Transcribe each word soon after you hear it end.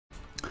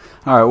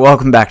Alright,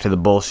 welcome back to the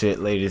bullshit,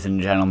 ladies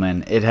and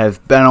gentlemen. It has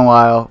been a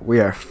while. We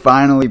are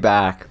finally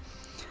back.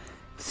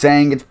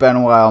 Saying it's been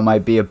a while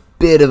might be a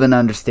bit of an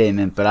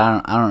understatement, but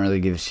I don't really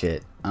give a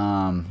shit.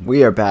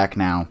 We are back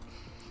now.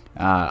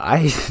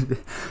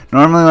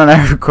 Normally when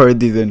I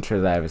record these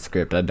intros I have a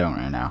script. I don't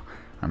right now.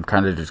 I'm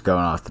kind of just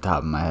going off the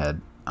top of my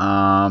head.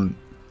 I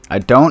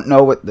don't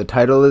know what the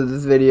title of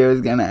this video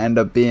is gonna end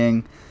up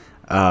being.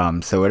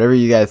 So whatever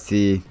you guys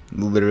see,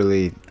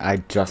 literally, I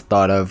just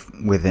thought of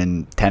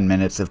within 10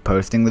 minutes of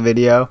posting the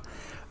video.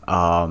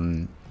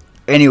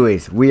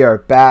 Anyways, we are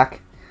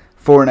back.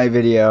 Fortnite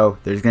video.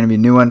 There's going to be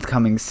new ones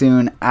coming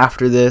soon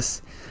after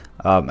this.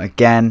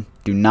 Again,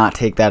 do not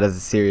take that as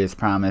a serious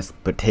promise,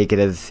 but take it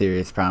as a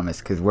serious promise,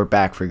 because we're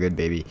back for good,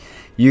 baby.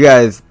 You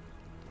guys,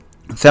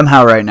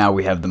 somehow right now,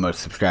 we have the most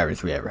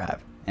subscribers we ever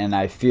have. And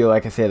I feel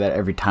like I say that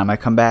every time I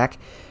come back.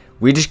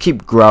 We just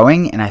keep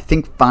growing, and I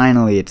think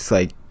finally it's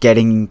like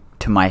getting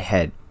to my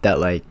head that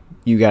like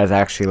you guys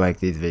actually like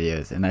these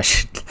videos, and I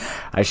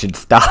should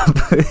stop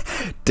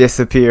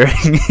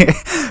disappearing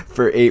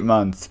for 8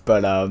 months.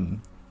 But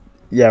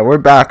yeah, we're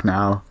back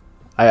now.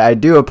 I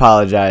do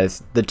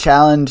apologize. The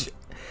challenge,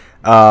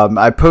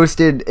 I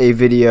posted a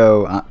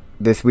video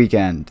this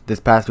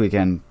past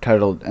weekend,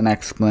 titled an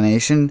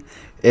explanation,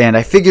 and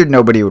I figured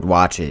nobody would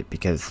watch it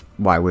because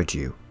why would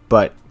you?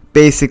 But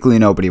basically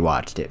nobody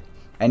watched it.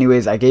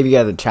 Anyways, I gave you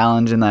guys a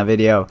challenge in that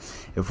video.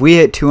 If we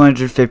hit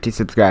 250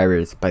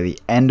 subscribers by the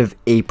end of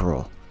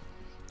April,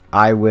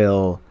 I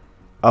will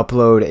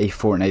upload a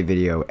Fortnite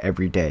video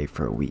every day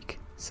for a week.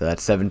 So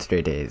that's 7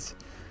 straight days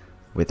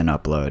with an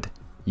upload.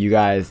 You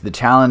guys, the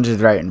challenge is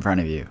right in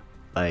front of you.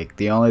 Like,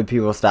 the only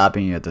people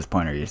stopping you at this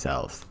point are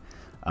yourselves.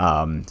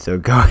 So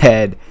go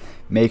ahead,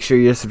 make sure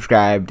you're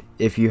subscribed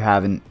if you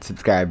haven't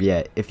subscribed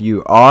yet. If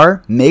you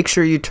are, make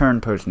sure you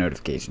turn post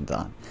notifications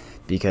on,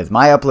 because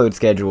my upload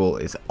schedule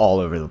is all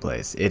over the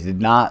place. It is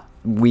not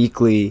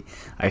weekly.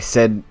 I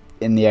said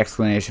in the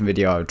explanation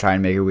video I would try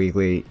and make it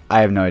weekly.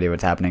 I have no idea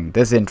what's happening.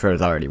 This intro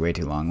is already way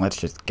too long. Let's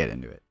just get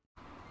into it.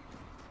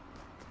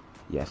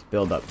 Yes,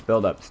 build up,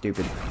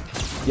 stupid.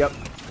 Yep.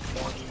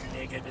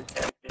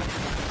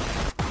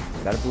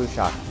 Got a blue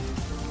shot.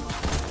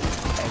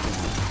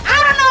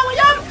 I don't know what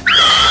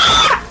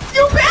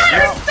you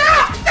better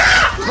stop!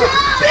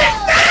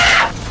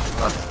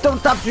 Don't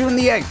stop shooting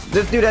the eggs.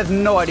 This dude has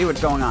no idea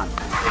what's going on.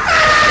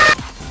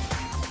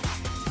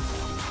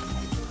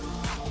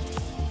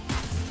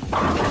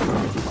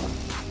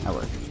 That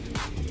worked.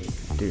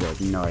 Dude has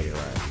no idea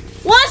where I am.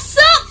 What's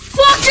up,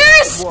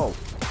 fuckers? Whoa.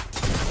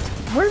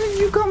 Where did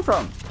you come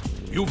from?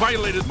 You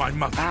violated my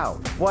mother. Ow.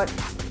 What?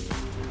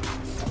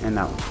 And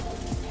that one.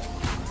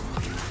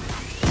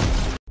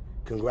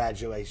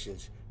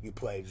 Congratulations, you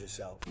played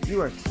yourself.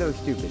 You are so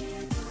stupid.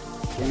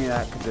 Give me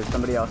that, because there's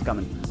somebody else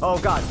coming. Oh,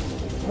 God.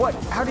 What?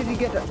 How did he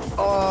get to...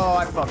 Oh,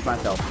 I fucked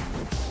myself.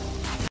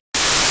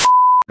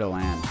 To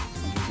land.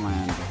 Just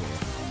land over here.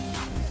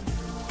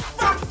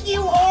 Fuck you,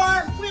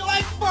 whore! We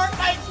like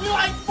Fortnite! We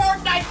like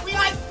Fortnite! We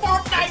like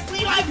Fortnite!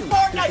 We like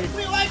Fortnite!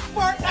 We like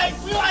Fortnite!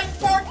 We like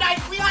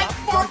Fortnite! We like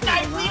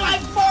Fortnite! We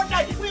like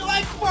Fortnite! We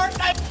like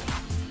Fortnite!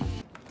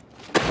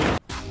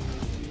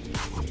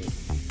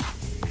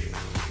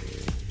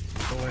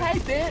 Hey,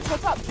 bitch!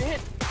 What's up,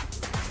 bitch?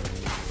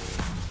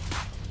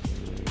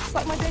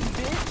 Suck my dick,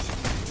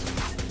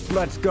 bitch!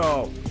 Let's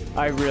go.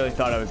 I really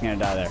thought I was going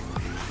to die there.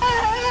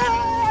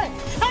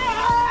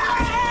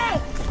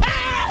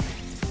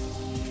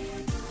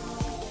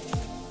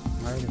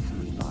 Why are there so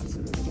many bots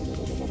in this?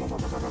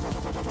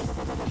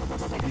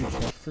 Dude,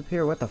 chests up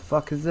here? What the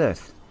fuck is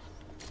this?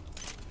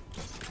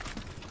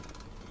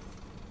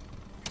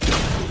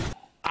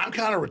 I'm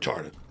kind of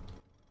retarded.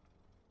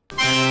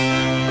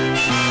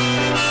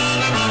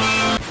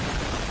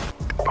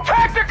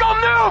 Tactical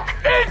nuke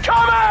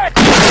incoming!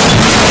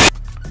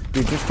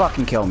 Dude, just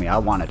fucking kill me. I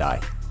want to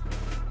die.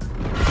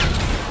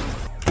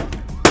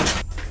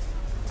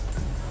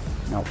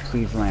 No,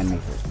 please land me.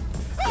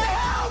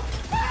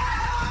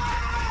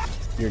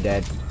 You're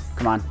dead.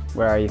 Come on.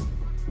 Where are you?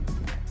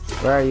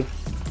 Where are you?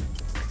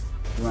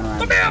 You went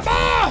around.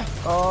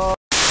 Oh.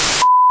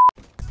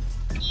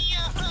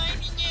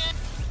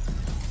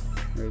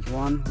 There's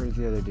one. Where's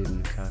the other dude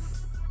in this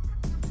house?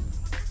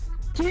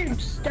 Dude,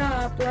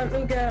 stop. Let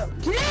me go.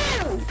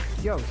 Dude!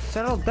 Yo,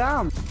 settle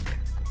down.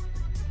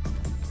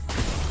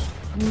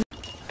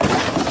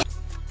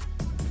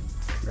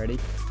 Ready?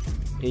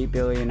 8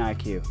 billion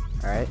IQ.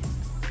 Alright?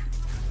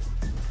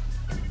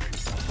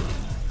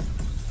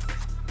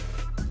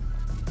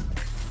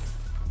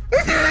 Oh,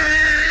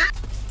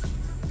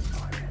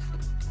 I missed.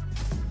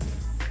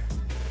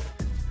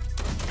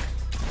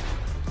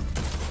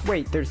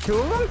 Wait, there's 2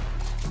 of them?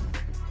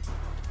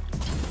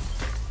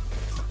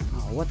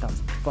 Oh, what the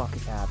fuck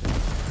is happening?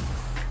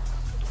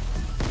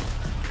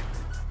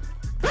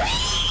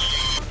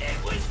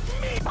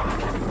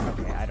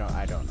 Okay, I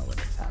don't know what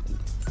just happened.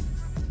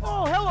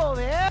 Oh, hello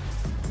there!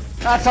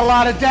 That's a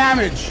lot of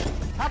damage.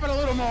 Happen a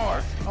little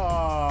more.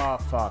 Oh,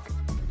 fuck.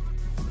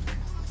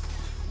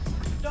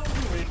 Don't do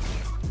it.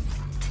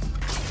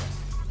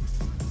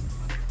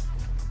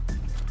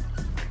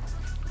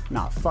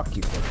 Nah, fuck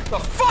you, kid. The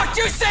fuck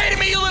you say to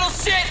me, you little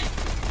shit?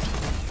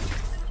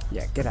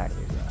 Yeah, get out of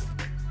here, bro.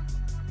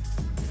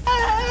 What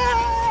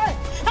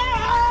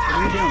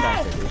are you doing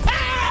back there, dude?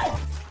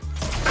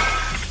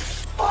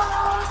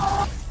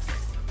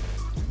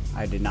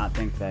 I did not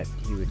think that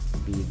he would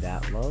be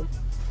that low.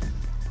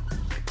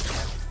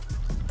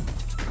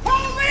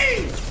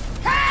 Police!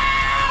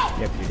 Help!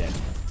 Yep, you're dead.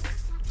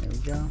 There we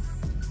go.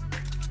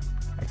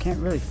 I can't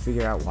really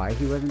figure out why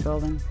he wasn't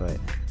building, but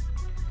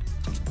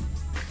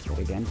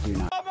again, do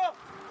not.